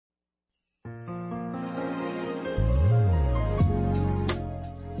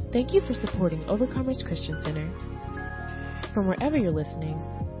Thank you for supporting Overcomers Christian Center. From wherever you're listening,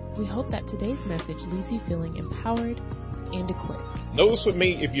 we hope that today's message leaves you feeling empowered and equipped. Notice with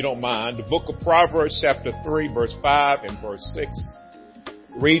me, if you don't mind, the book of Proverbs chapter 3, verse 5 and verse 6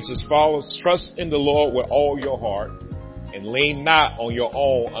 reads as follows: Trust in the Lord with all your heart and lean not on your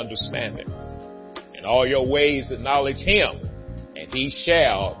own understanding. In all your ways acknowledge him, and he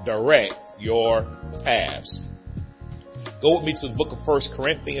shall direct your paths. Go with me to the book of 1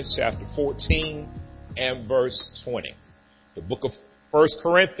 Corinthians chapter 14 and verse 20. The book of 1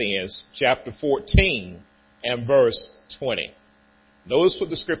 Corinthians chapter 14 and verse 20. Notice what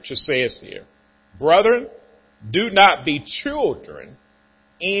the scripture says here. Brethren, do not be children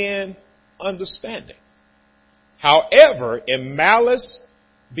in understanding. However, in malice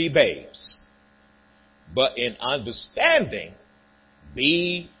be babes, but in understanding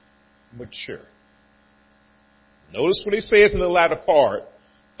be mature. Notice what he says in the latter part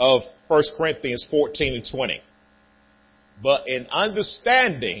of 1 Corinthians 14 and 20. But in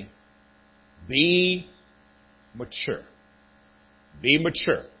understanding, be mature. Be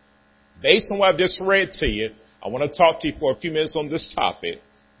mature. Based on what I've just read to you, I want to talk to you for a few minutes on this topic.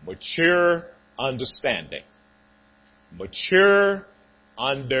 Mature understanding. Mature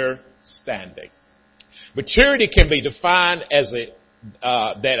understanding. Maturity can be defined as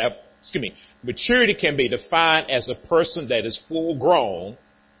Maturity can be defined as a person that is full grown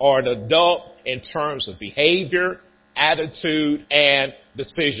or an adult in terms of behavior, attitude, and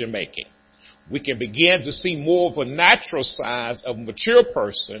decision making. We can begin to see more of a natural signs of a mature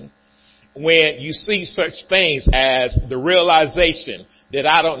person when you see such things as the realization that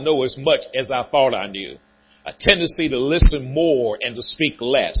I don't know as much as I thought I knew, a tendency to listen more and to speak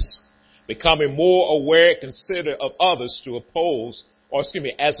less, becoming more aware and considerate of others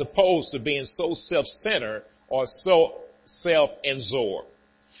as opposed to being so self-centered or so self-absorbed.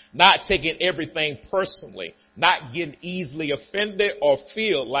 Not taking everything personally, not getting easily offended or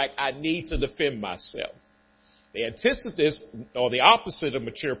feel like I need to defend myself. The antithesis or the opposite of a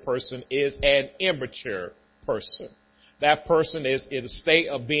mature person is an immature person. That person is in a state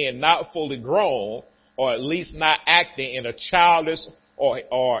of being not fully grown, or at least not acting in a childish or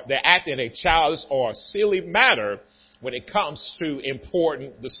they're acting in a childish or a silly manner when it comes to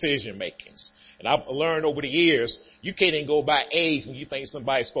important decision makings. And I've learned over the years, you can't even go by age when you think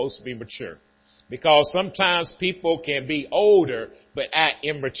somebody's supposed to be mature. Because sometimes people can be older but act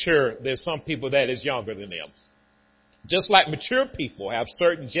immature than some people that is younger than them. Just like mature people have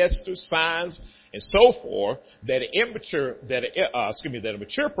certain gestures, signs, and so forth that a mature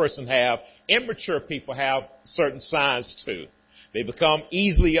person have, immature people have certain signs too. They become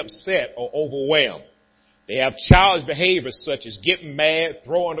easily upset or overwhelmed. They have childish behaviors such as getting mad,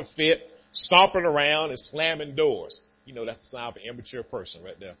 throwing a fit, stomping around, and slamming doors. You know, that's a sign of an immature person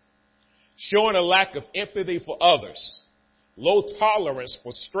right there. Showing a lack of empathy for others, low tolerance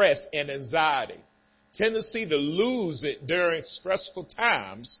for stress and anxiety, tendency to lose it during stressful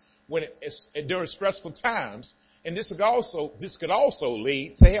times, and this could also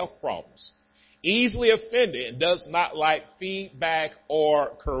lead to health problems. Easily offended and does not like feedback or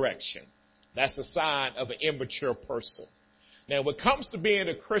correction. That's a sign of an immature person. Now, when it comes to being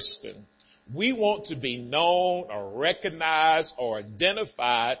a Christian, we want to be known or recognized or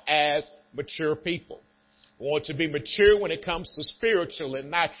identified as mature people. We want to be mature when it comes to spiritual and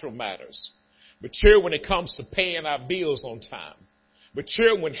natural matters. Mature when it comes to paying our bills on time.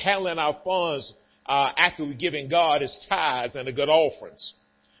 Mature when handling our funds after we're giving God his tithes and the good offerings.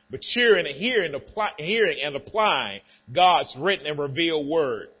 Mature in hearing and applying God's written and revealed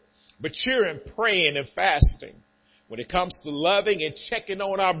word. Mature in praying and fasting. When it comes to loving and checking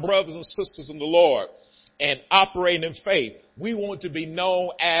on our brothers and sisters in the Lord and operating in faith, we want to be known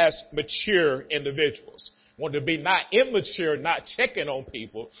as mature individuals. We want to be not immature, not checking on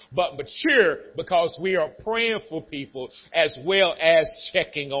people, but mature because we are praying for people as well as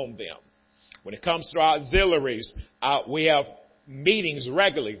checking on them. When it comes to our auxiliaries, we have meetings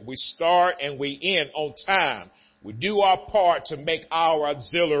regularly. We start and we end on time. We do our part to make our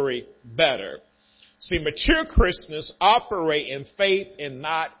auxiliary better. See, mature Christians operate in faith and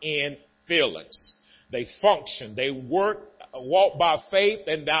not in feelings. They function. They walk by faith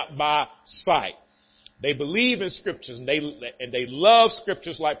and not by sight. They believe in scriptures and they love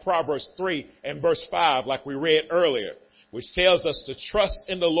scriptures like Proverbs 3 and verse 5, like we read earlier, which tells us to trust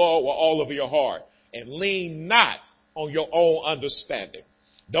in the Lord with all of your heart and lean not on your own understanding.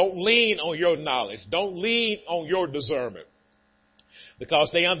 Don't lean on your knowledge. Don't lean on your discernment. Because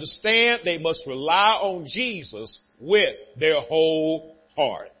they understand they must rely on Jesus with their whole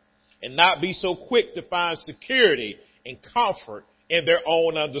heart and not be so quick to find security and comfort in their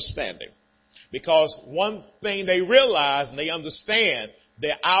own understanding. Because one thing they realize and they understand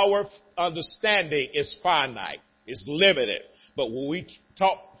that our understanding is finite, it's limited. But when we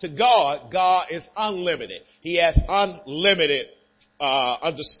talk to God, God is unlimited. He has unlimited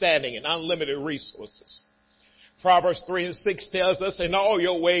understanding and unlimited resources. Proverbs 3:6 tells us, in all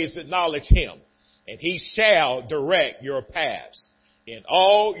your ways acknowledge him, and he shall direct your paths. In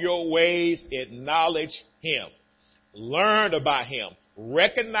all your ways acknowledge him. Learn about him.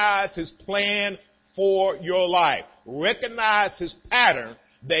 Recognize his plan for your life. Recognize his pattern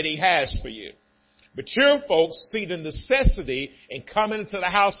that he has for you. Mature folks see the necessity in coming into the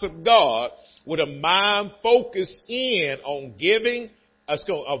house of God with a mind focused in on giving,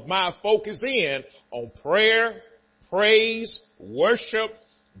 a mind focused in on prayer, praise, worship,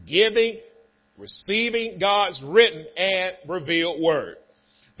 giving, receiving God's written and revealed word.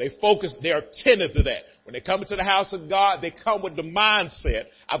 They're attentive to that. When they come into the house of God, they come with the mindset,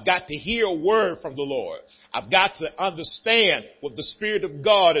 I've got to hear a word from the Lord. I've got to understand what the Spirit of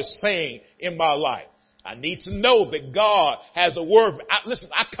God is saying in my life. I need to know that God has a word. Listen,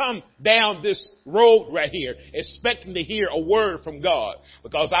 I come down this road right here expecting to hear a word from God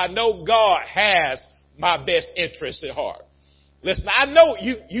because I know God has my best interest at heart. Listen, I know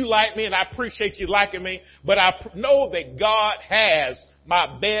you like me and I appreciate you liking me, but I know that God has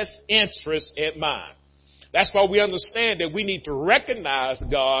my best interest at mind. That's why we understand that we need to recognize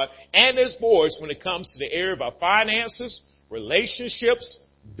God and his voice when it comes to the area of our finances, relationships,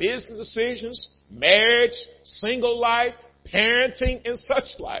 business decisions, marriage, single life, parenting, and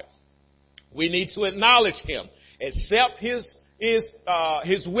such like. We need to acknowledge him, accept his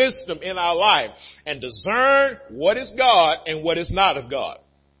wisdom in our life, and discern what is God and what is not of God.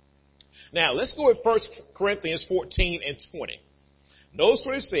 Now, let's go with 1 Corinthians 14:20. Notice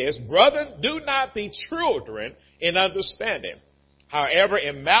what it says, brethren, do not be children in understanding. However,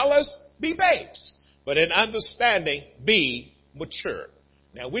 in malice, be babes, but in understanding, be mature.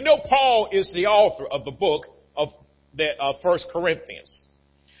 Now, we know Paul is the author of the book of 1 Corinthians.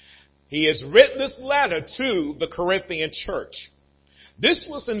 He has written this letter to the Corinthian church. This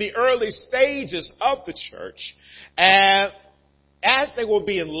was in the early stages of the church, and as they were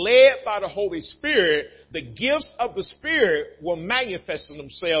being led by the Holy Spirit, the gifts of the Spirit were manifesting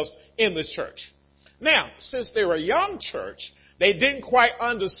themselves in the church. Now, since they were a young church, they didn't quite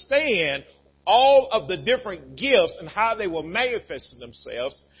understand all of the different gifts and how they were manifesting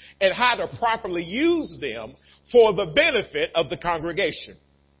themselves and how to properly use them for the benefit of the congregation.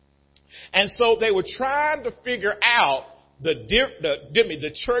 And so they were trying to figure out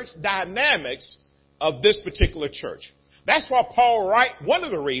the church dynamics of this particular church. That's why one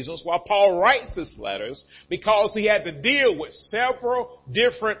of the reasons why Paul writes his letters, because he had to deal with several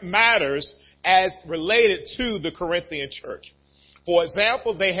different matters as related to the Corinthian church. For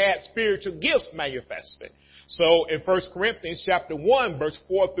example, they had spiritual gifts manifesting. So in 1 Corinthians chapter 1, verse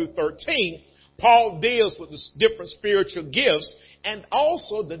 4 through 13, Paul deals with the different spiritual gifts and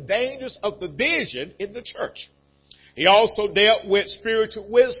also the dangers of division in the church. He also dealt with spiritual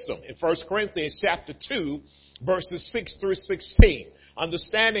wisdom in 1 Corinthians chapter 2, verses 6 through 16,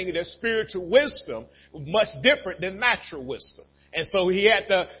 understanding that spiritual wisdom was much different than natural wisdom. And so he had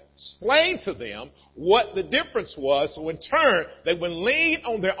to explain to them what the difference was. So in turn, they would lean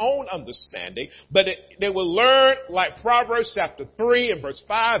on their own understanding, but they would learn, like Proverbs chapter 3 and verse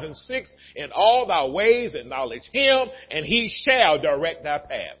 5 and 6, in all thy ways acknowledge him, and he shall direct thy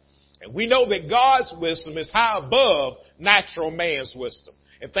path. And we know that God's wisdom is high above natural man's wisdom.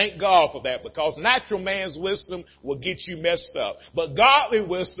 And thank God for that, because natural man's wisdom will get you messed up. But godly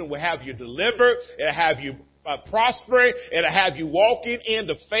wisdom will have you delivered, it'll have you prospering, it'll have you walking in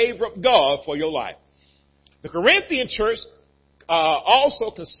the favor of God for your life. The Corinthian church also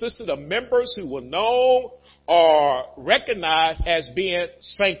consisted of members who were known or recognized as being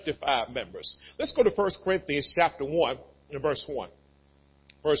sanctified members. Let's go to 1 Corinthians chapter 1 and verse 1.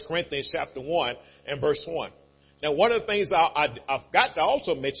 1 Corinthians chapter 1 and verse 1. Now, one of the things I've got to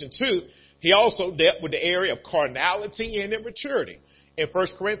also mention, too, he also dealt with the area of carnality and immaturity in 1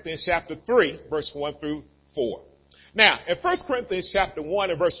 Corinthians chapter 3, verse 1 through 4. Now, in 1 Corinthians chapter 1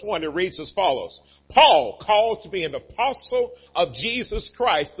 and verse 1, it reads as follows. Paul, called to be an apostle of Jesus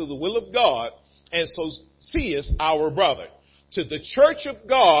Christ through the will of God, and so seest our brother, to the church of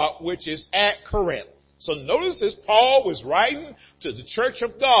God which is at Corinth. So notice this, Paul was writing to the church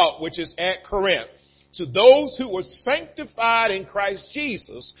of God which is at Corinth. To those who were sanctified in Christ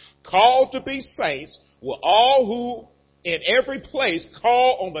Jesus, called to be saints, were all who in every place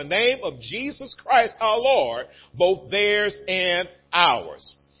call on the name of Jesus Christ our Lord, both theirs and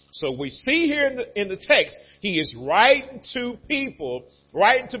ours. So we see here in the text, he is writing to people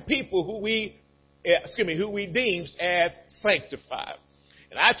who we deems as sanctified.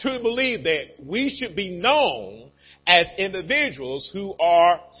 And I truly believe that we should be known as individuals who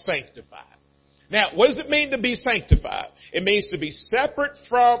are sanctified. Now, what does it mean to be sanctified? It means to be separate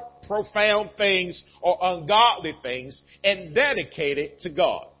from profound things or ungodly things and dedicated to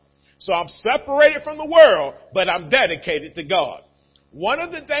God. So I'm separated from the world, but I'm dedicated to God. One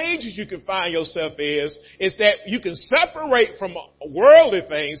of the dangers you can find yourself is that you can separate from worldly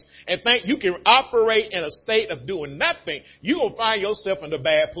things and think you can operate in a state of doing nothing. You're going to find yourself in a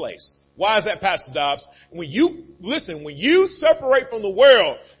bad place. Why is that, Pastor Dobbs? When you separate from the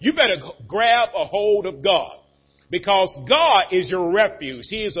world, you better grab a hold of God. Because God is your refuge.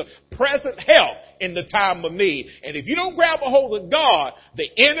 He is a present help in the time of need. And if you don't grab a hold of God, the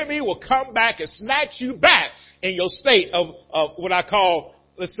enemy will come back and snatch you back in your state of what I call,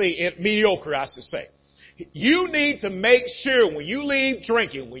 mediocre, I should say. You need to make sure when you leave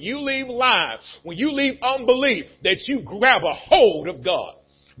drinking, when you leave lying, when you leave unbelief, that you grab a hold of God.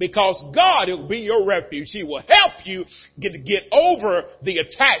 Because God will be your refuge. He will help you get over the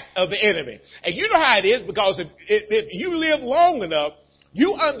attacks of the enemy. And you know how it is, because if you live long enough,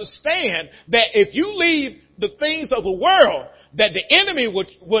 you understand that if you leave the things of the world, that the enemy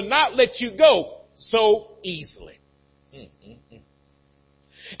will not let you go so easily.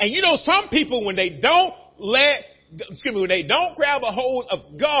 And you know, some people, when they don't grab a hold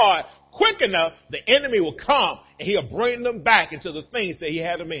of God quick enough, the enemy will come and he'll bring them back into the things that he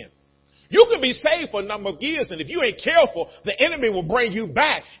had them in. You can be saved for a number of years, and if you ain't careful, the enemy will bring you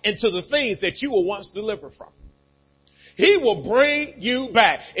back into the things that you were once delivered from. He will bring you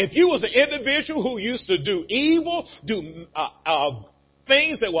back. If you was an individual who used to do evil,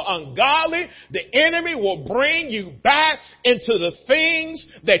 things that were ungodly, the enemy will bring you back into the things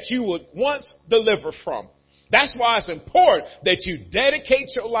that you were once delivered from. That's why it's important that you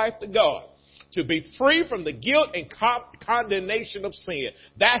dedicate your life to God, to be free from the guilt and condemnation of sin.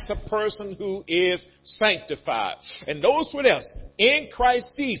 That's a person who is sanctified. And notice what else? In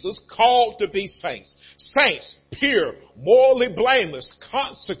Christ Jesus, called to be saints. Saints, pure, morally blameless,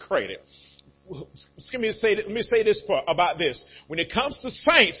 consecrated. Let me say this about this. When it comes to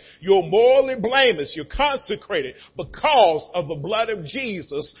saints, you're morally blameless, you're consecrated because of the blood of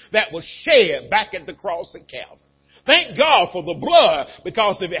Jesus that was shed back at the cross at Calvary. Thank God for the blood,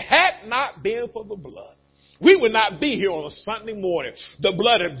 because if it had not been for the blood, we would not be here on a Sunday morning. The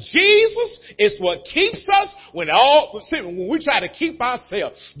blood of Jesus is what keeps us when we try to keep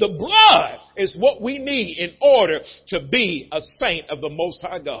ourselves. The blood is what we need in order to be a saint of the Most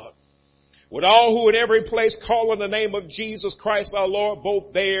High God. With all who in every place call on the name of Jesus Christ our Lord,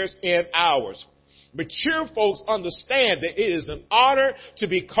 both theirs and ours. Mature folks understand that it is an honor to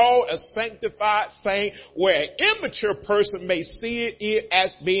be called a sanctified saint, where an immature person may see it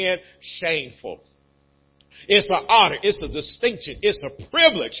as being shameful. It's an honor. It's a distinction. It's a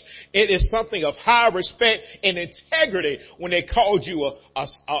privilege. It is something of high respect and integrity when they called you a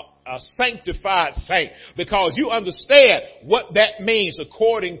sanctified saint, because you understand what that means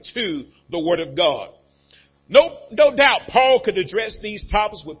according to the Word of God. No doubt Paul could address these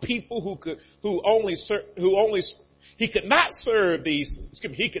topics with people he could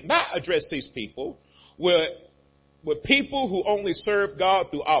not address these people with people who only serve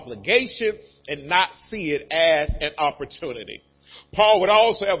God through obligation and not see it as an opportunity. Paul would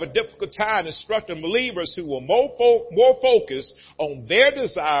also have a difficult time instructing believers who were more focused on their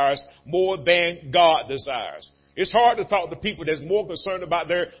desires more than God desires. It's hard to talk to people that's more concerned about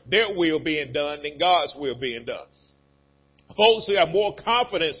their will being done than God's will being done. Folks who have more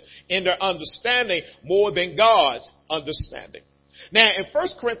confidence in their understanding more than God's understanding. Now, in 1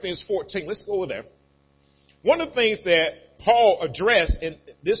 Corinthians 14, let's go over there. One of the things that Paul addressed in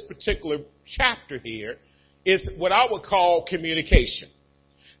this particular chapter here is what I would call communication.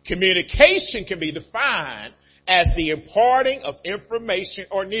 Communication can be defined as the imparting of information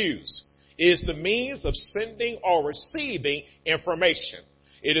or news. It is the means of sending or receiving information.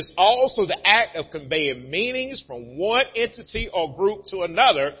 It is also the act of conveying meanings from one entity or group to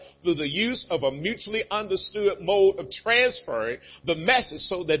another through the use of a mutually understood mode of transferring the message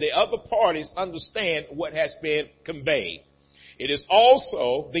so that the other parties understand what has been conveyed. It is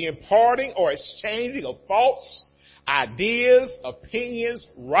also the imparting or exchanging of thoughts, ideas, opinions,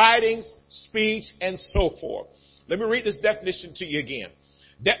 writings, speech, and so forth. Let me read this definition to you again.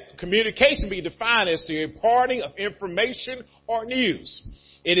 Communication be defined as the imparting of information or news.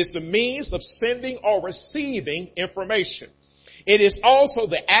 It is the means of sending or receiving information. It is also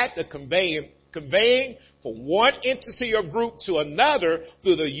the act of conveying from one entity or group to another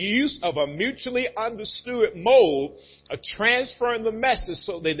through the use of a mutually understood mode of transferring the message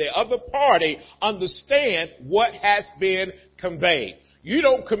so that the other party understand what has been conveyed. You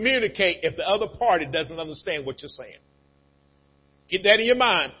don't communicate if the other party doesn't understand what you're saying. Get that in your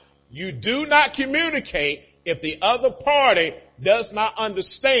mind. You do not communicate if the other party does not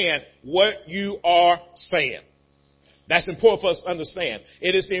understand what you are saying. That's important for us to understand.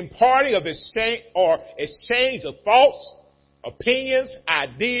 It is the imparting of exchange of thoughts, opinions,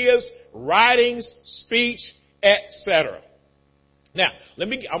 ideas, writings, speech, etc. Now, I'm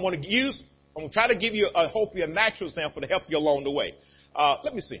going to try to give you hopefully a natural example to help you along the way.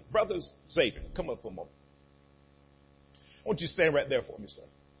 Let me see. Brother Xavier, come up for a moment. I want you to stand right there for me, sir.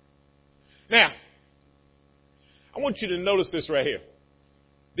 Now, I want you to notice this right here.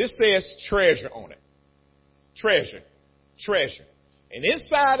 This says treasure on it. Treasure. Treasure. And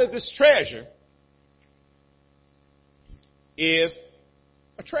inside of this treasure is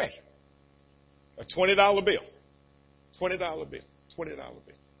a treasure. A $20 bill. $20 bill. $20 bill. $20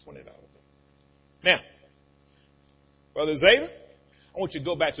 bill. Now, Brother Xavier, I want you to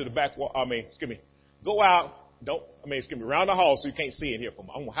go back to the back wall. Go out. Around the hall so you can't see in here from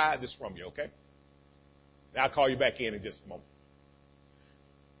me. I'm going to hide this from you, okay? Now I'll call you back in just a moment.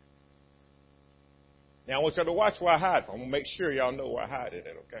 Now I want y'all to watch where I hide from. I'm going to make sure y'all know where I hide it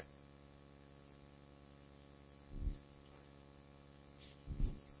at, okay?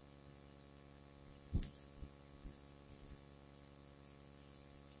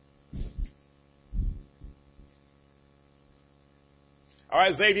 All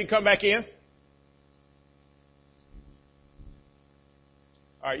right, Xavier, you come back in.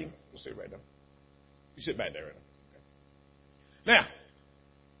 All right, you sit right there. You sit back there right now. Okay. Now,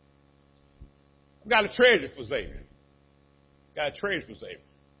 I've got a treasure for Xavier. Got a treasure for Xavier.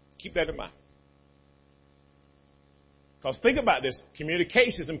 Keep that in mind. Because think about this.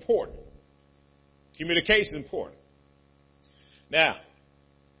 Communication is important. Communication is important. Now,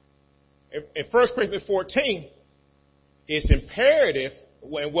 in 1 Corinthians 14, it's imperative.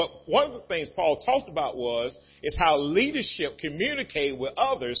 One of the things Paul talked about is how leadership communicated with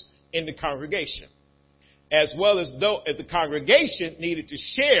others in the congregation, as well as though the congregation needed to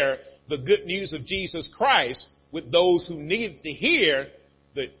share the good news of Jesus Christ with those who needed to hear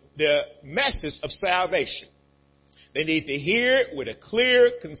the message of salvation. They need to hear it with a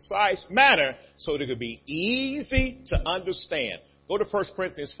clear, concise manner so that it could be easy to understand. Go to 1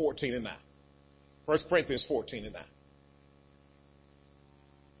 Corinthians 14 and 9. 1 Corinthians 14 and 9.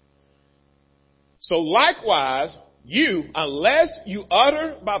 So likewise, unless you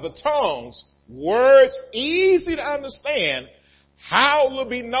utter by the tongues words easy to understand, how will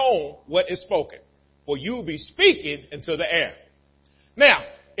be known what is spoken? For you will be speaking into the air. Now,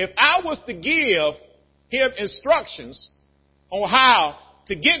 if I was to give him instructions on how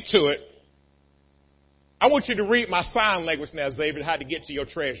to get to it, I want you to read my sign language now, Xavier, how to get to your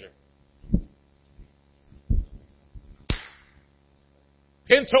treasure.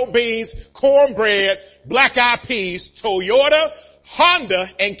 Pinto beans, cornbread, black-eyed peas, Toyota, Honda,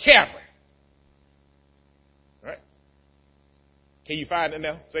 and Camry. All right? Can you find it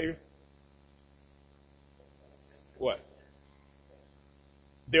now, Xavier? What?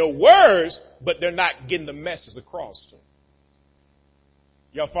 They're words, but they're not getting the message across to them.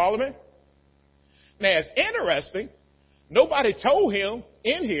 Y'all follow me? Now, it's interesting. Nobody told him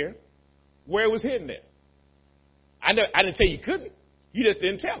in here where it was hidden at. I didn't tell you couldn't. You just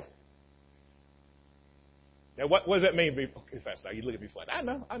didn't tell him. Now, what does that mean? Okay, fast. You look at me funny. I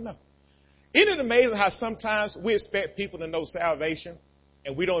know. Isn't it amazing how sometimes we expect people to know salvation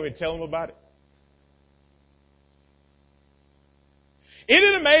and we don't even tell them about it? Isn't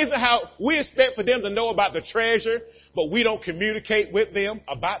it amazing how we expect for them to know about the treasure, but we don't communicate with them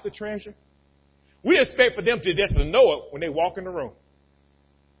about the treasure? We expect for them to just know it when they walk in the room.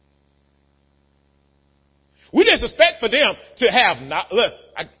 We just expect for them to have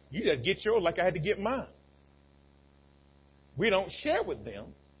you just get yours like I had to get mine. We don't share with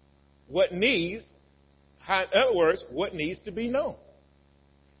them what needs to be known.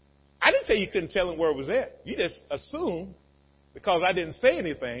 I didn't tell you couldn't tell them where it was at. You just assumed because I didn't say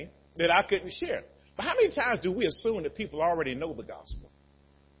anything that I couldn't share. But how many times do we assume that people already know the gospel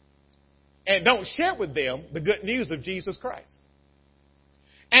and don't share with them the good news of Jesus Christ?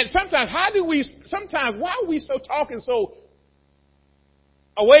 And sometimes, why are we talking so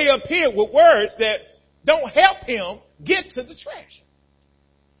way up here with words that don't help him get to the treasure?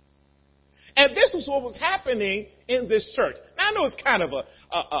 And this is what was happening in this church. Now, I know it's kind of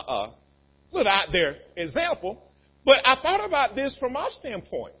a little out there example, but I thought about this from our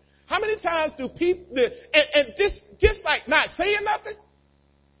standpoint. How many times do people, and this, just like not saying nothing?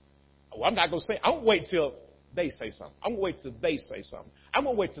 Oh, I'm not going to say, I'm going to wait till they say something. I'm going to wait till they say something. I'm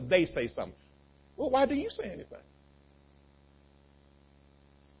going to wait till they say something. Well, why do you say anything?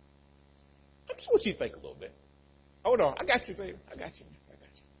 I just want you to think a little bit. Hold on. I got you, David. I got you.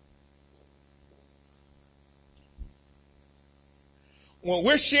 When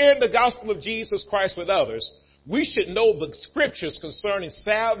we're sharing the gospel of Jesus Christ with others, we should know the scriptures concerning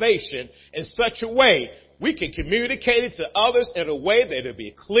salvation in such a way we can communicate it to others in a way that it'll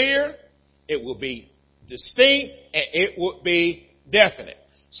be clear, it will be distinct, and it will be definite.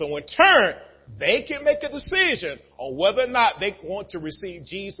 So in turn, they can make a decision on whether or not they want to receive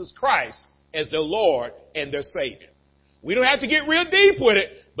Jesus Christ as their Lord and their Savior. We don't have to get real deep with it,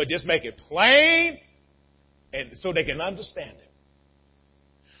 but just make it plain and so they can understand it.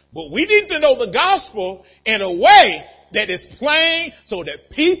 But we need to know the gospel in a way that is plain so that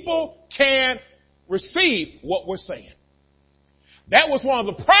people can receive what we're saying. That was one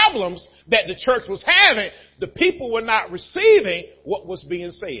of the problems that the church was having. The people were not receiving what was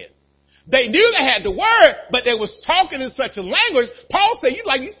being said. They knew they had the word, but they was talking in such a language. Paul said,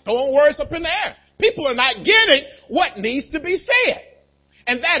 you throwing words up in the air. People are not getting what needs to be said.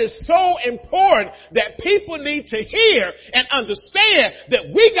 And that is so important that people need to hear and understand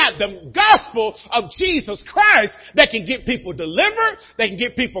that we got the gospel of Jesus Christ that can get people delivered, that can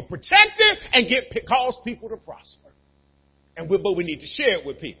get people protected, and cause people to prosper. But we need to share it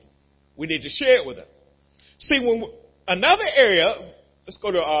with people. We need to share it with them. See, another area, let's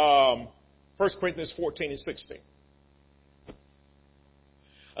go to 1 Corinthians 14 and 16.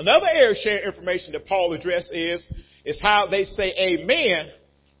 Another area of sharing information that Paul addressed is how they say amen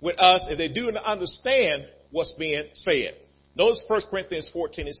with us if they do not understand what's being said. Notice 1 Corinthians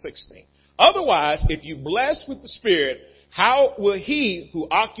 14 and 16. Otherwise, if you bless with the Spirit, how will he who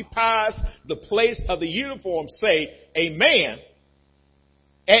occupies the place of the uniform say amen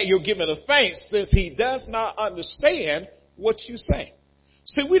at your giving of thanks, since he does not understand what you say?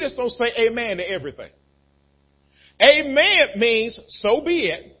 See, we just don't say amen to everything. Amen means so be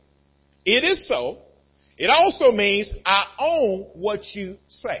it. It is so. It also means I own what you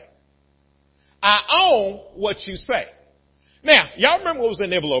say. I own what you say. Now, y'all remember what was in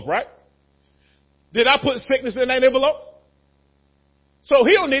the envelope, right? Did I put sickness in that envelope? So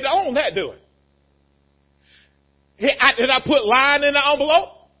he don't need to own that, do it? Did I put lying in the envelope?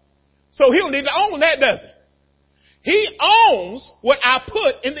 So he don't need to own that, does he? He owns what I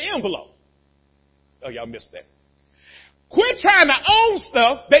put in the envelope. Oh, y'all missed that. Quit trying to own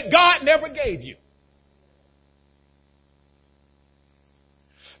stuff that God never gave you.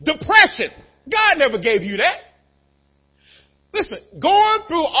 Depression. God never gave you that. Listen, going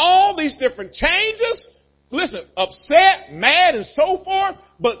through all these different changes, listen, upset, mad, and so forth,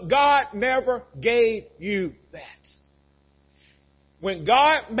 but God never gave you that. When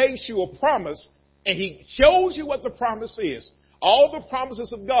God makes you a promise and he shows you what the promise is, all the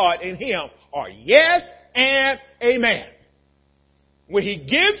promises of God in him are yes and amen. When he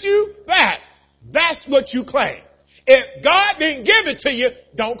gives you that, that's what you claim. If God didn't give it to you,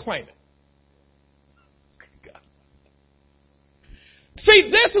 don't claim it.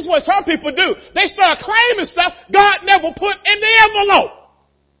 See, this is what some people do. They start claiming stuff God never put in the envelope.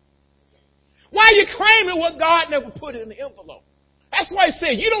 Why are you claiming what God never put in the envelope? That's why he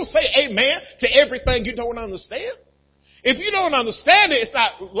said you don't say amen to everything you don't understand. If you don't understand it, it's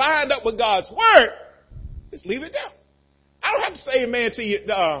not lined up with God's word, just leave it down. I don't have to say amen to you.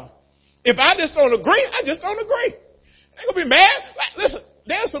 If I just don't agree, I just don't agree. I ain't going to be mad. Listen,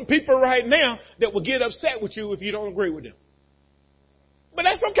 there's some people right now that will get upset with you if you don't agree with them. But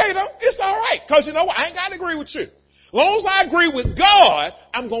that's okay, though. It's all right. Because you know what? I ain't got to agree with you. As long as I agree with God,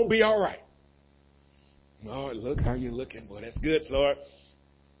 I'm going to be all right. Lord, look how you're looking. Boy, that's good, Lord.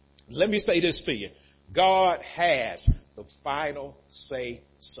 Let me say this to you. God has the final say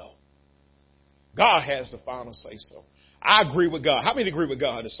so. God has the final say so. I agree with God. How many agree with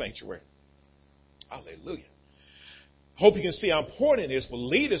God in the sanctuary? Hallelujah. Hope you can see how important it is for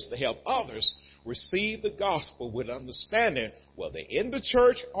leaders to help others receive the gospel with understanding, whether in the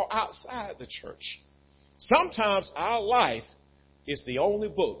church or outside the church. Sometimes our life is the only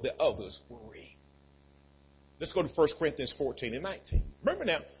book that others will read. Let's go to 1 Corinthians 14 and 19. Remember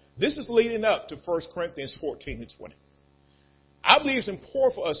now, this is leading up to 1 Corinthians 14 and 20. I believe it's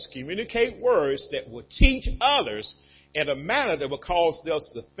important for us to communicate words that will teach others in a manner that will cause them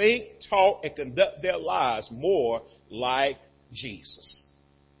to think, talk, and conduct their lives more like Jesus.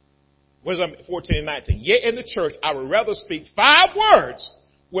 What is that? 14 and 19. Yet in the church, I would rather speak 5 words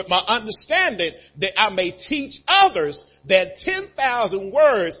with my understanding that I may teach others than 10,000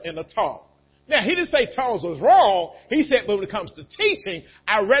 words in a talk. Now, he didn't say tongues was wrong. He said, but when it comes to teaching,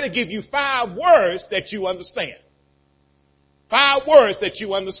 I'd rather give you 5 words that you understand. 5 words that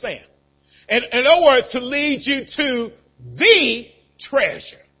you understand. And in other words, to lead you to the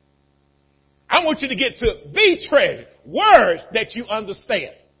treasure. I want you to get to the treasure. Words that you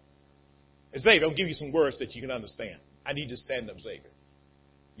understand. And Xavier, I'll give you some words that you can understand. I need you to stand up, Xavier.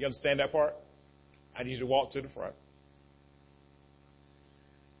 You understand that part? I need you to walk to the front.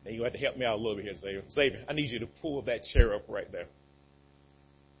 Now you have to help me out a little bit here, Xavier. Xavier, I need you to pull that chair up right there.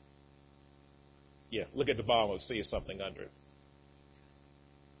 Yeah, look at the bottom and see if something under it.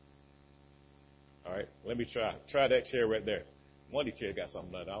 All right, let me try. Try that chair right there. One of these chairs got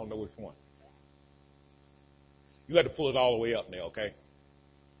something under it. I don't know which one. You have to pull it all the way up now, okay?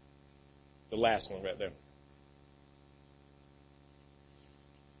 The last one right there.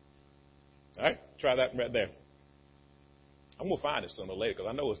 All right, try that right there. I'm going to find it sooner or later because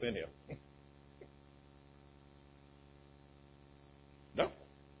I know it's in here. No?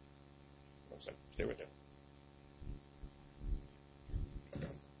 One second. Stay right there.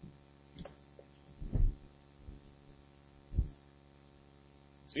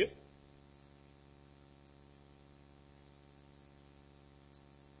 See it?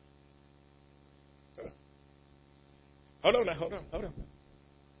 Hold on now, hold on.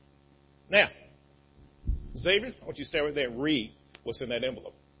 Now, Xavier, I want you to stay right there and read what's in that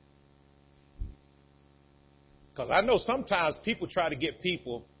envelope. Because I know sometimes people try to get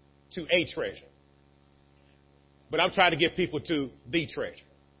people to a treasure. But I'm trying to get people to the treasure.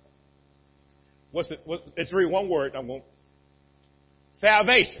 What's it? Let's read one word. I'm going.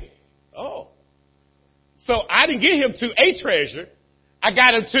 Salvation. Oh. So I didn't get him to a treasure. I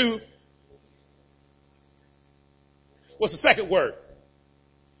got him to. What's the second word?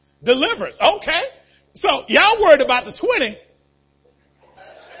 Deliverance. Okay. So y'all worried about the 20.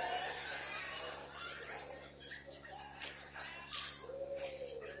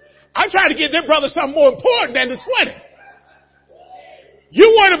 I'm trying to get their brother something more important than the 20.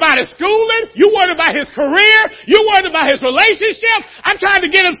 You worried about his schooling. You worried about his career. You worried about his relationship. I'm trying to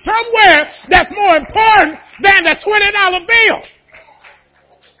get him somewhere that's more important than the $20 bill.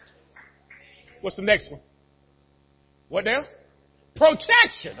 What's the next one? What now?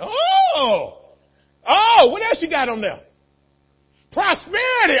 Protection. Oh, what else you got on there?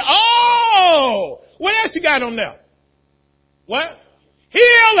 Prosperity. Oh, what else you got on there? What?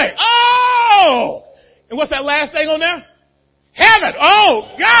 Healing. Oh, and what's that last thing on there? Heaven.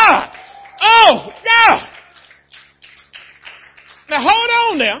 Oh, God. Oh, God. Now, hold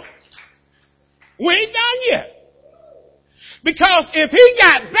on now. We ain't done yet. Because if he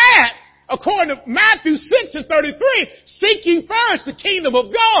got that, according to Matthew 6:33, seek ye first the kingdom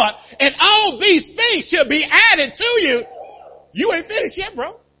of God, and all these things shall be added to you. You ain't finished yet,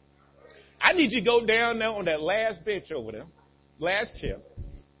 bro. I need you to go down there on that last bench over there. Last chair.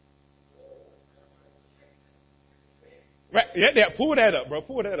 Right, yeah, pull that up, bro.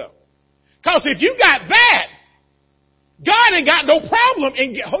 Pull that up. Because if you got that, God ain't got no problem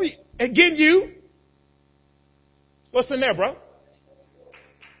in getting you. What's in there, bro?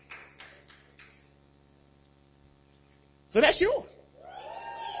 So that's yours.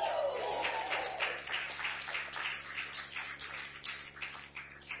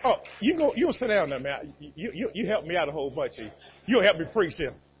 Oh, you sit down there, man. You help me out a whole bunch here. You'll help me preach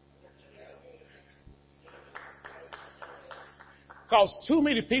here. Because too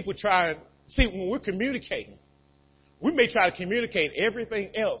many people try and see when we're communicating, we may try to communicate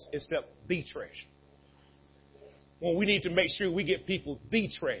everything else except the treasure. When we need to make sure we get people the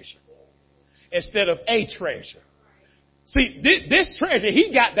treasure instead of a treasure. See, this treasure,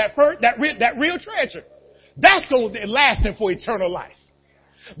 he got that real treasure. That's going to last him for eternal life.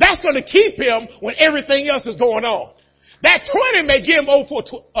 That's going to keep him when everything else is going on. That 20 may get him over for as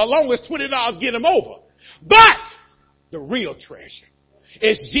long as $20 get him over. But the real treasure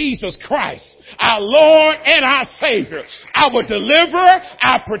is Jesus Christ, our Lord and our Savior, our deliverer,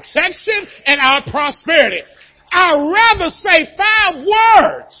 our protection, and our prosperity. I'd rather say 5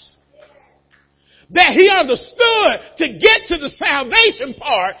 words that he understood to get to the salvation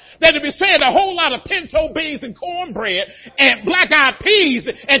part than to be saying a whole lot of pinto beans and cornbread and black-eyed peas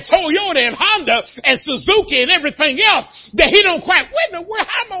and Toyota and Honda and Suzuki and everything else that he don't quite, wait a minute, where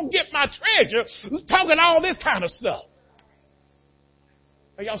I'm going to get my treasure talking all this kind of stuff.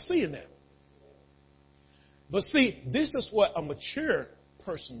 Are y'all seeing that? But see, this is what a mature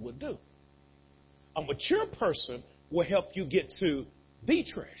person would do. A mature person will help you get to the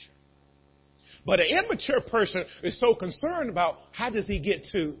treasure. But an immature person is so concerned about how does he get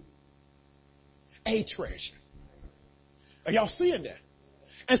to a treasure. Are y'all seeing that?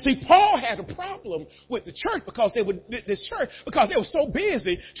 And see, Paul had a problem with the church because they were so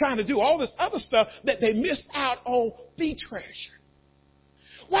busy trying to do all this other stuff that they missed out on the treasure.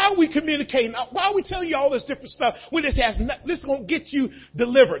 Why are we communicating? Why are we telling you all this different stuff when this won't get you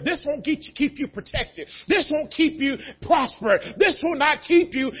delivered? This won't keep you protected. This won't keep you prospered. This will not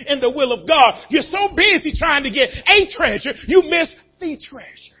keep you in the will of God. You're so busy trying to get a treasure, you miss the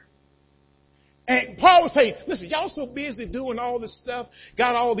treasure. And Paul was saying, listen, y'all so busy doing all this stuff,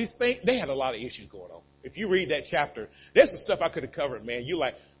 got all these things. They had a lot of issues going on. If you read that chapter, there's some stuff I could have covered, man. You're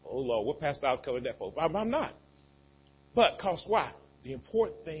like, oh, Lord, what pastor I was covering that for? I'm not. But cause why? The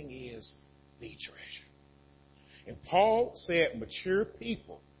important thing is the treasure. And Paul said mature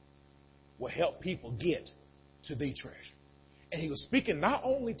people will help people get to the treasure. And he was speaking not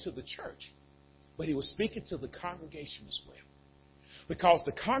only to the church, but he was speaking to the congregation as well. Because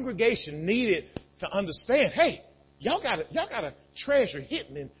the congregation needed to understand, hey, y'all got a treasure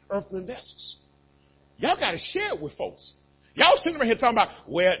hidden in earthen vessels. Y'all got to share it with folks. Y'all sitting around here talking about,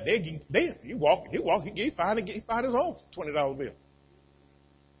 well, he find his own $20 bill.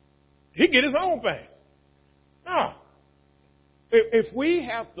 He get his own thing. No. If we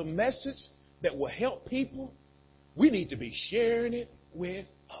have the message that will help people, we need to be sharing it with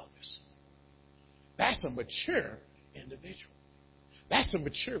others. That's a mature individual. That's a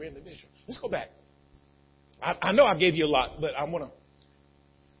mature individual. Let's go back. I know I gave you a lot, but I want to.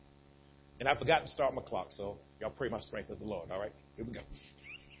 And I forgot to start my clock, so y'all pray my strength of the Lord. All right? Here we go.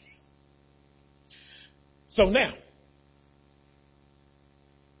 So now,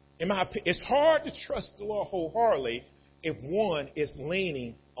 it's hard to trust the Lord wholeheartedly if one is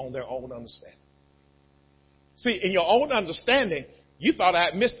leaning on their own understanding. See, in your own understanding, you thought I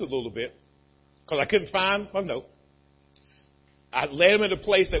had missed a little bit because I couldn't find my note. I led him in a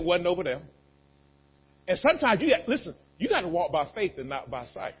place that wasn't over there. And sometimes you got to walk by faith and not by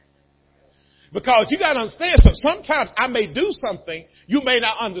sight. Because you got to understand something. Sometimes I may do something you may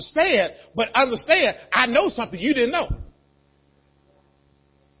not understand, but understand I know something you didn't know.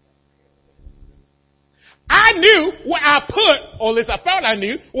 I knew where I put, or at least I thought I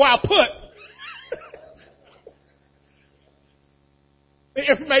knew where I put the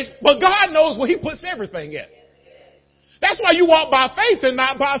information. But God knows where he puts everything in. That's why you walk by faith and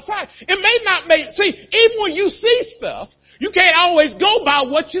not by sight. It may not even when you see stuff, you can't always go by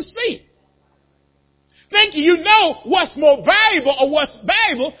what you see. Thinking you know what's more valuable or what's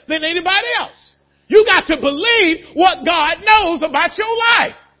valuable than anybody else. You got to believe what God knows about your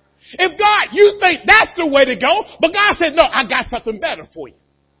life. If God, you think that's the way to go, but God said, no, I got something better for you.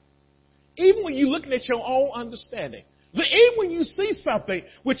 Even when you're looking at your own understanding, even when you see something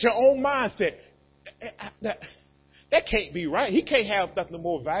with your own mindset, that can't be right. He can't have nothing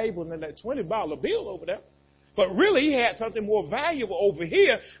more valuable than that $20 bill over there. But really, he had something more valuable over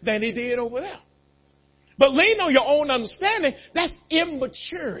here than he did over there. But lean on your own understanding, that's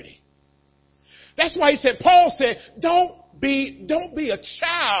immaturity. That's why Paul said, don't be a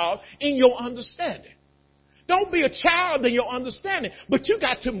child in your understanding. Don't be a child in your understanding, but you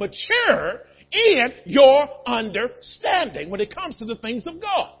got to mature in your understanding when it comes to the things of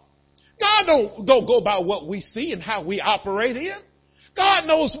God. God don't go by what we see and how we operate in. God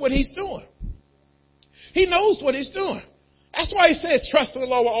knows what he's doing. He knows what he's doing. That's why he says, trust in the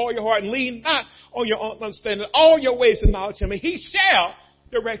Lord with all your heart and lean not on your own understanding. All your ways acknowledge him, and he shall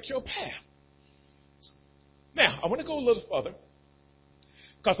direct your path. Now, I want to go a little further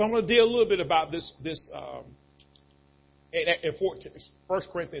because I'm going to deal a little bit about this in 1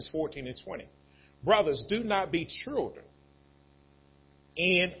 Corinthians 14 and 20. Brothers, do not be children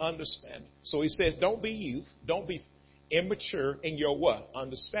in understanding. So he says, don't be youth, don't be immature in your what?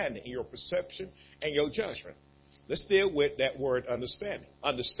 Understanding, in your perception and your judgment. Let's deal with that word understanding.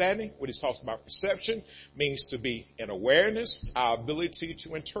 Understanding, when he talks about perception, means to be an awareness, our ability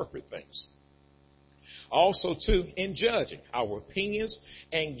to interpret things. Also, too, in judging, our opinions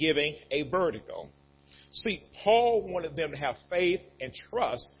and giving a verdict on. See, Paul wanted them to have faith and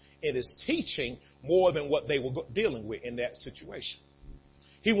trust in his teaching more than what they were dealing with in that situation.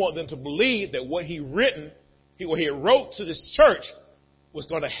 He wanted them to believe that what he wrote to this church was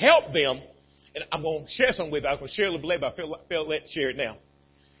going to help them. And I'm going to share something with you. I was going to share a little bit later, but I feel let share it now.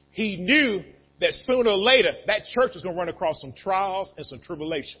 He knew that sooner or later that church was going to run across some trials and some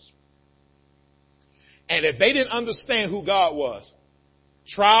tribulations. And if they didn't understand who God was,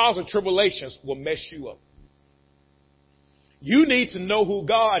 trials and tribulations will mess you up. You need to know who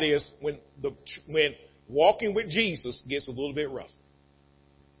God is when walking with Jesus gets a little bit rough.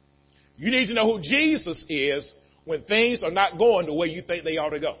 You need to know who Jesus is when things are not going the way you think they ought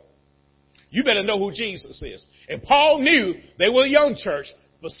to go. You better know who Jesus is. And Paul knew they were a young church,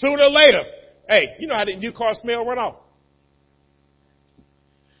 but sooner or later, hey, you know how the new car smell run off?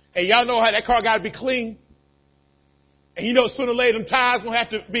 Hey, y'all know how that car got to be clean? And you know sooner or later them tires going to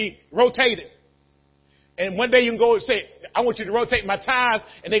have to be rotated. And one day you can go and say, I want you to rotate my tires,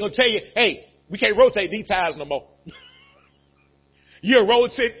 and they're going to tell you, hey, we can't rotate these tires no more. You'll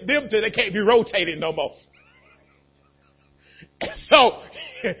rotate them till they can't be rotated no more. And so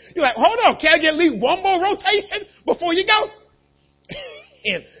you're like, hold on, can I get at least one more rotation before you go?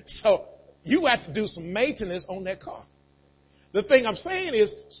 And so you have to do some maintenance on that car. The thing I'm saying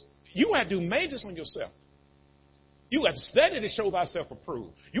is you have to do maintenance on yourself. You have to study to show thyself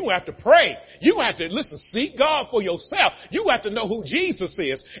approved. You have to pray. You have to, listen, seek God for yourself. You have to know who Jesus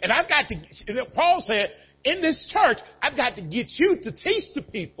is. And I've got to, Paul said, in this church, I've got to get you to teach the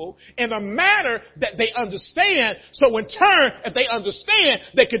people in a manner that they understand. So in turn, if they understand,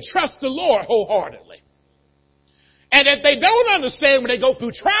 they can trust the Lord wholeheartedly. And if they don't understand when they go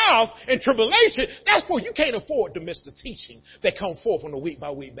through trials and tribulation, that's where you can't afford to miss the teaching that come forth on a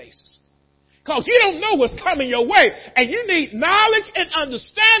week-by-week basis. Because you don't know what's coming your way. And you need knowledge and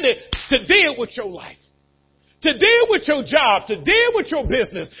understanding to deal with your life. To deal with your job, to deal with your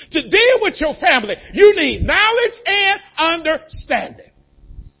business, to deal with your family. You need knowledge and understanding.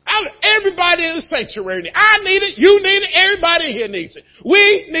 Everybody in the sanctuary, I need it, you need it, everybody here needs it.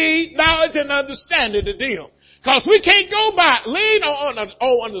 We need knowledge and understanding to deal. Because we can't go by, lean on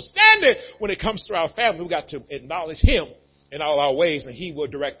understanding when it comes to our family. We got to acknowledge Him in all our ways, and He will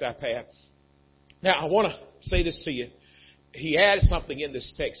direct our path. Now, I want to say this to you. He added something in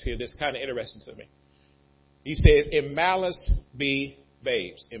this text here that's kind of interesting to me. He says, in malice be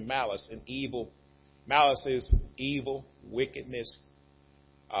babes. In malice and evil. Malice is evil, wickedness,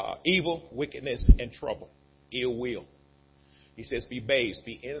 and trouble, ill will. He says, be babes,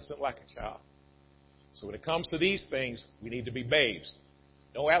 be innocent like a child. So when it comes to these things, we need to be babes.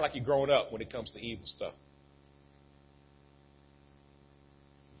 Don't act like you're grown up when it comes to evil stuff.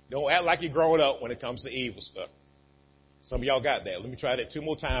 Don't act like you're growing up when it comes to evil stuff. Some of y'all got that. Let me try that 2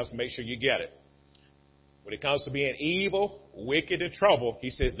 more times to make sure you get it. When it comes to being evil, wicked, and trouble,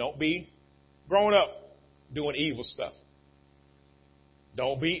 he says, don't be grown up doing evil stuff.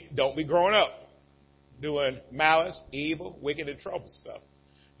 Don't be grown up doing malice, evil, wicked, and trouble stuff.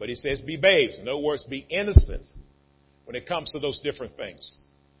 But he says, be babes. In other words, be innocent when it comes to those different things.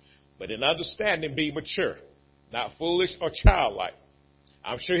 But in understanding, be mature, not foolish or childlike.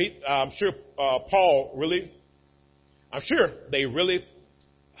 I'm sure they really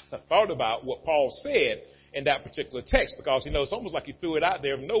thought about what Paul said in that particular text, because, it's almost like he threw it out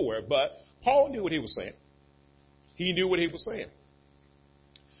there of nowhere. But Paul knew what he was saying. He knew what he was saying.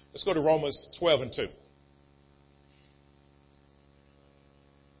 Let's go to Romans 12:2.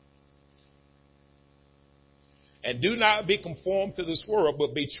 And do not be conformed to this world,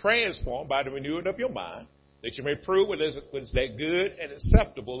 but be transformed by the renewing of your mind, that you may prove what is that good and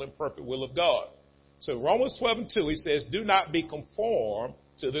acceptable and perfect will of God. So Romans 12:2, he says, do not be conformed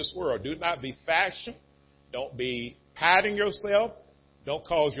to this world. Do not be fashioned. Don't be patting yourself. Don't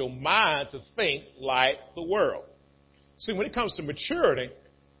cause your mind to think like the world. See, when it comes to maturing,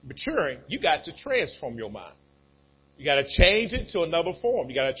 you got to transform your mind. You got to change it to another form.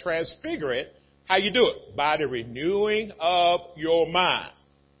 You got to transfigure it. How you do it? By the renewing of your mind.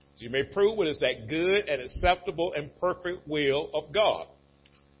 So you may prove what is that good and acceptable and perfect will of God.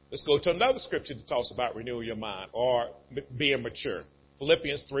 Let's go to another scripture that talks about renewing your mind or being mature.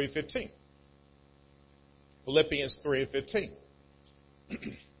 Philippians 3:15. Philippians 3:15.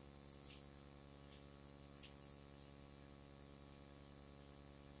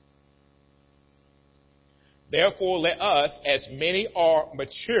 Therefore, let us, as many are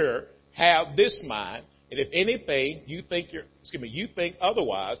mature, have this mind, and if anything you think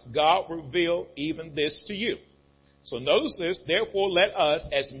otherwise, God will reveal even this to you. So notice this. Therefore, let us,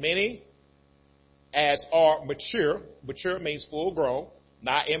 as many as are mature means full grown,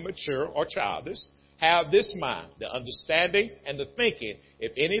 not immature or childish, have this mind, the understanding and the thinking.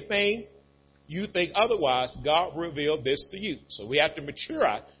 If anything you think otherwise, God will reveal this to you. So we have to mature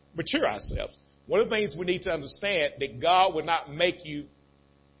ourselves. One of the things we need to understand that God will not make you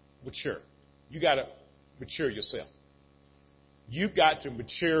mature. You got to mature yourself. You've got to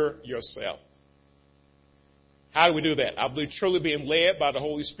mature yourself. How do we do that? I believe truly being led by the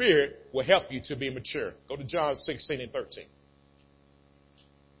Holy Spirit will help you to be mature. Go to John 16:13.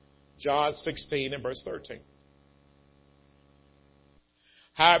 John 16 and verse 13.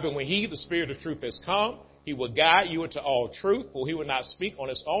 However, when he, the Spirit of truth, has come, He will guide you into all truth, for he will not speak on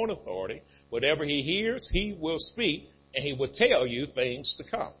his own authority. Whatever he hears, he will speak, and he will tell you things to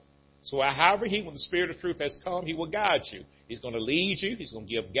come. So however when the Spirit of truth has come, he will guide you. He's going to lead you. He's going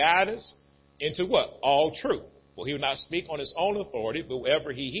to give guidance into what? All truth. For he will not speak on his own authority, but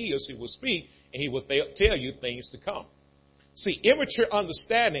whatever he hears, he will speak, and he will tell you things to come. See, immature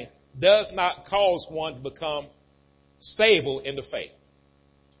understanding does not cause one to become stable in the faith.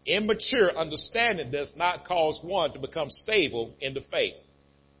 Immature understanding does not cause one to become stable in the faith.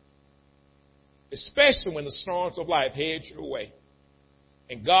 Especially when the storms of life head your way.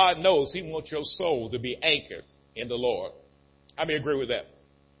 And God knows he wants your soul to be anchored in the Lord. How many agree with that?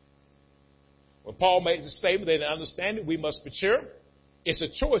 When Paul makes the statement that in understanding we must mature, it's a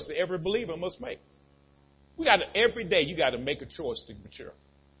choice that every believer must make. Every day you got to make a choice to mature,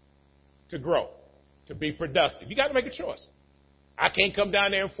 to grow, to be productive. You got to make a choice. I can't come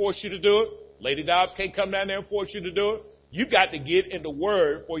down there and force you to do it. Lady Dobbs can't come down there and force you to do it. You got to get in the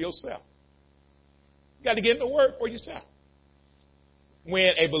Word for yourself. You got to get in the Word for yourself.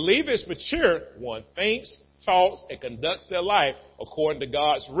 When a believer is mature, one thinks, talks, and conducts their life according to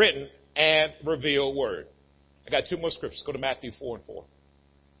God's written and revealed Word. I got two more scriptures. Go to Matthew 4:4.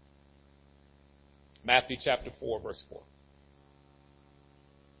 Matthew chapter 4, verse 4.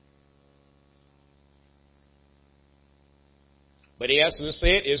 But he answered and said,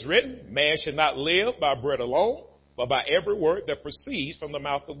 "It is written, man should not live by bread alone, but by every word that proceeds from the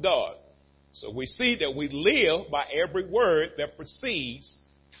mouth of God." So we see that we live by every word that proceeds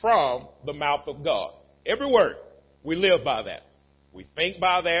from the mouth of God. Every word, we live by that. We think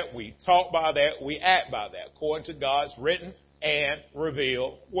by that, we talk by that, we act by that, according to God's written and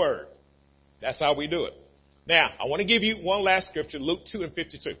revealed Word. That's how we do it. Now, I want to give you one last scripture, Luke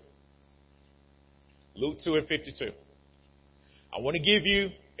 2:52. Luke 2:52. I want to give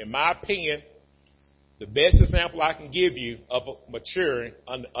you, in my opinion, the best example I can give you of maturing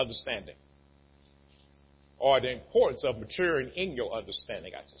understanding, or the importance of maturing in your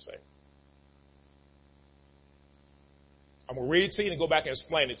understanding, I should say. I'm going to read it to you and go back and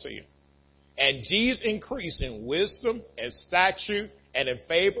explain it to you. And Jesus increased in wisdom and stature and in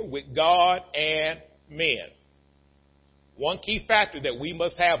favor with God and men. One key factor that we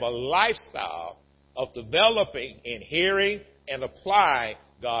must have a lifestyle of developing in hearing and applying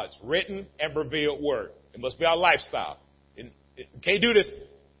God's written and revealed Word. It must be our lifestyle. You can't do this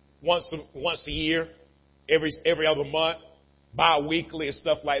once a year, every other month, bi-weekly and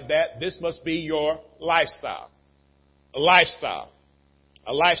stuff like that. This must be your lifestyle. A lifestyle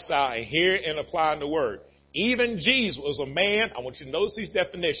in hearing and applying the Word. Even Jesus was a man. I want you to notice his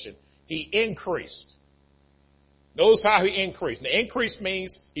definition. He increased. Notice how he increased. Now, increase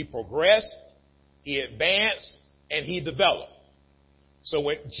means he progressed, he advanced, and he developed. So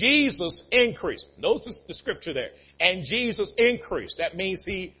when Jesus increased, notice the scripture there, and Jesus increased. That means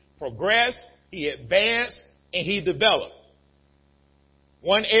he progressed, he advanced, and he developed.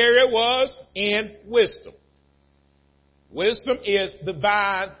 One area was in wisdom. Wisdom is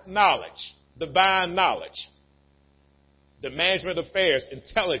divine knowledge. Divine knowledge. The management of affairs,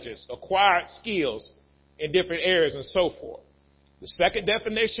 intelligence, acquired skills in different areas, and so forth. The second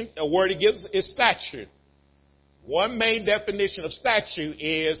definition, a word he gives, is stature. One main definition of stature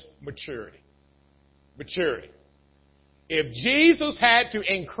is maturity. Maturity. If Jesus had to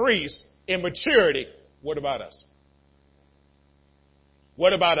increase in maturity, what about us?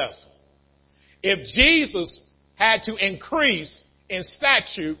 What about us? If Jesus had to increase in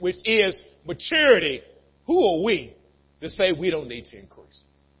stature, which is maturity, who are we to say we don't need to increase?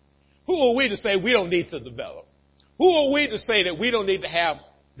 Who are we to say we don't need to develop? Who are we to say that we don't need to have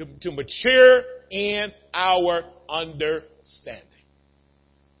to mature in our understanding?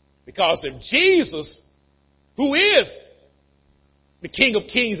 Because if Jesus, who is the King of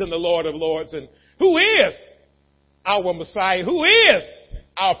Kings and the Lord of Lords, and who is our Messiah, who is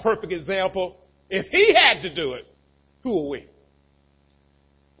our perfect example, if he had to do it, who are we?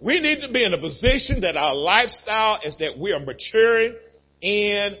 We need to be in a position that our lifestyle is that we are maturing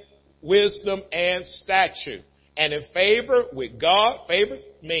in wisdom and stature. And in favor with God, favor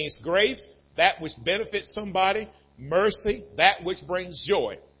means grace, that which benefits somebody, mercy, that which brings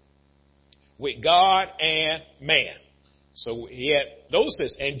joy, with God and man. So he had those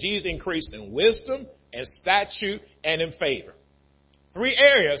says, and Jesus increased in wisdom and stature and in favor. Three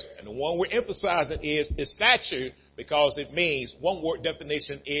areas, and the one we're emphasizing is stature, because it means, one word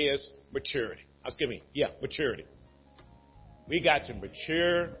definition is maturity. Maturity. We got to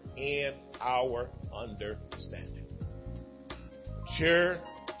mature in our understanding. Mature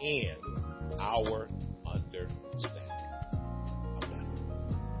in our understanding. I'm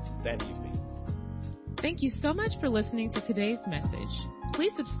done. Stand to your feet. Thank you so much for listening to today's message.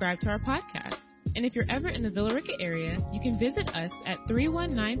 Please subscribe to our podcast. And if you're ever in the Villa Rica area, you can visit us at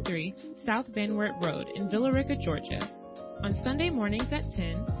 3193 South Van Wert Road in Villa Rica, Georgia, on Sunday mornings at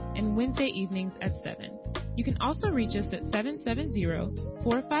 10 and Wednesday evenings at 7. You can also reach us at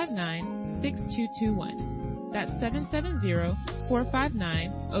 770-459-6221. That's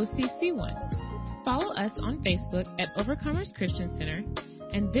 770-459-OCC1. Follow us on Facebook at Overcomers Christian Center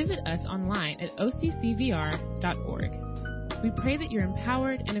and visit us online at occvr.org. We pray that you're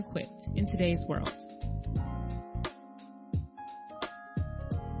empowered and equipped in today's world.